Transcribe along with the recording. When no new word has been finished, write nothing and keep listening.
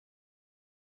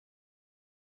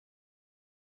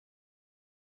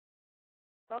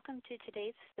Welcome to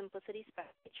today's Simplicity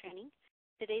Spotlight training.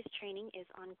 Today's training is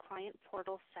on Client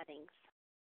Portal settings.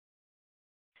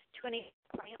 To enable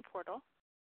Client Portal,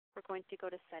 we're going to go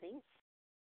to Settings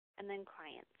and then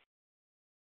Clients.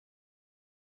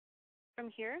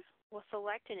 From here, we'll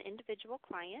select an individual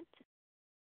client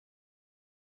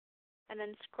and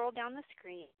then scroll down the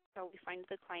screen until we find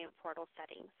the Client Portal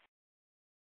settings.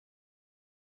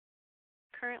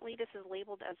 Currently, this is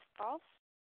labeled as false.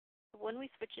 When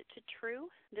we switch it to true,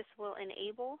 this will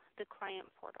enable the Client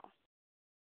Portal.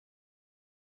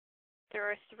 There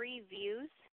are three views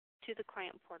to the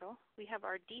Client Portal. We have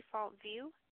our default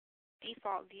view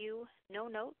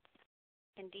no notes,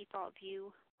 and default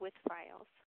view with files.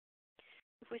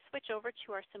 If we switch over to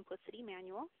our Simplicity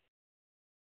manual,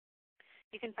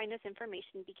 you can find this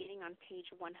information beginning on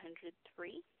page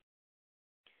 103.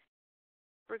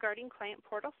 Regarding Client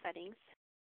Portal settings,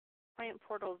 Client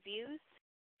Portal views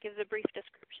gives a brief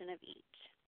description of each.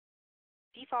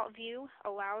 Default view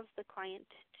allows the client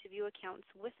to view accounts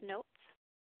with notes.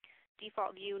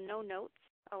 Default view no notes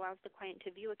allows the client to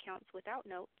view accounts without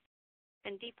notes.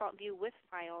 And default view with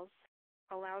files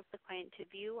allows the client to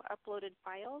view uploaded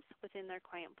files within their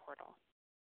Client Portal.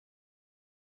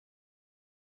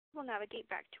 We'll navigate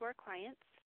back to our clients.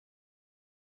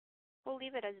 We'll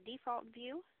leave it as default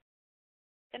view.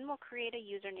 Then we'll create a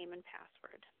username and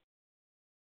password.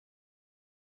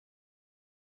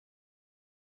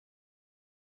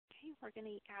 Okay, we're going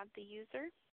to add the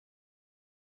user.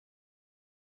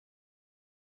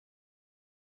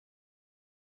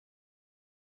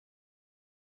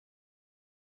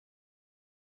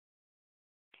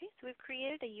 Okay, so we've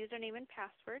created a username and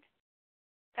password.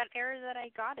 That error that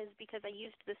I got is because I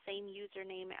used the same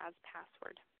username as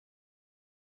password.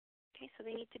 Okay, so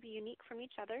they need to be unique from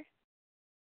each other.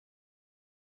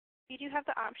 You do have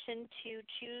the option to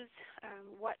choose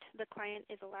what the client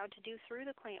is allowed to do through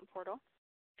the Client Portal.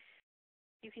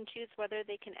 You can choose whether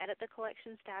they can edit the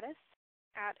collection status,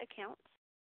 add accounts.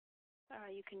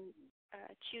 You can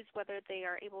choose whether they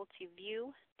are able to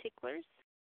view ticklers,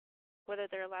 whether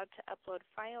they're allowed to upload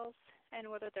files, and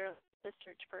whether they're allowed to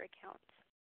search for accounts.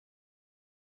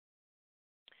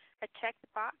 A checked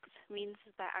box means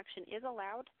that action is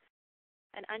allowed.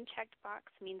 An unchecked box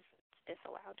means it's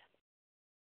disallowed.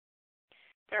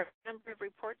 There are a number of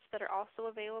reports that are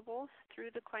also available through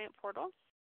the Client Portal,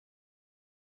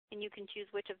 and you can choose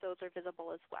which of those are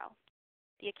visible as well.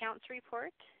 The accounts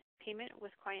report, payment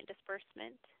with client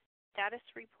disbursement, status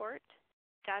report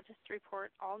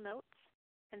all notes,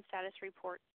 and status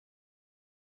report.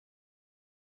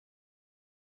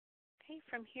 Okay,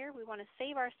 from here we want to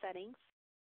save our settings.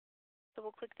 So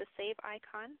we'll click the Save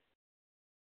icon.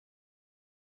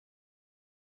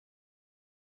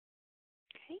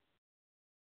 Okay.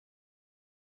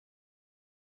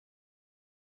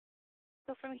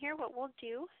 So from here, what we'll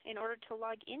do in order to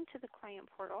log into the Client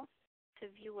Portal to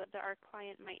view what our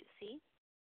client might see,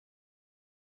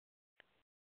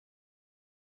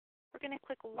 we're going to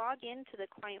click Log into the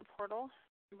Client Portal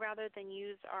rather than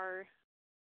use our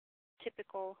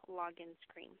typical login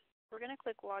screen. We're going to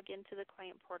click Log into the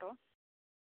Client Portal.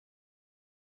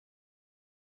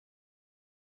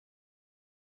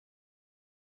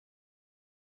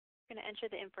 We're going to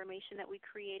enter the information that we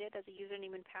created as a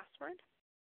username and password,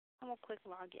 and we'll click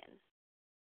Login.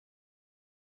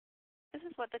 This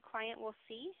is what the client will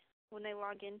see when they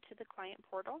log into the Client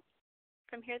Portal.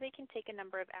 From here, they can take a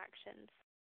number of actions.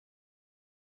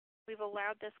 We've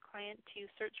allowed this client to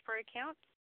search for accounts.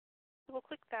 So we'll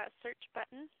click that search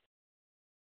button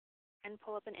and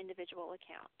pull up an individual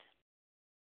account.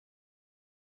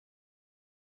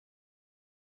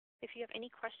 If you have any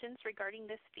questions regarding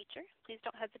this feature, please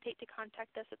don't hesitate to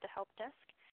contact us at the Help Desk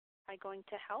by going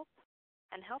to Help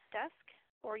and Help Desk,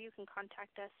 or you can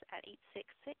contact us at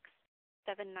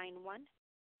 866-791-0224,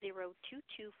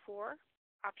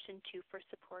 option 2 for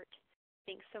support.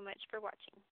 Thanks so much for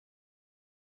watching.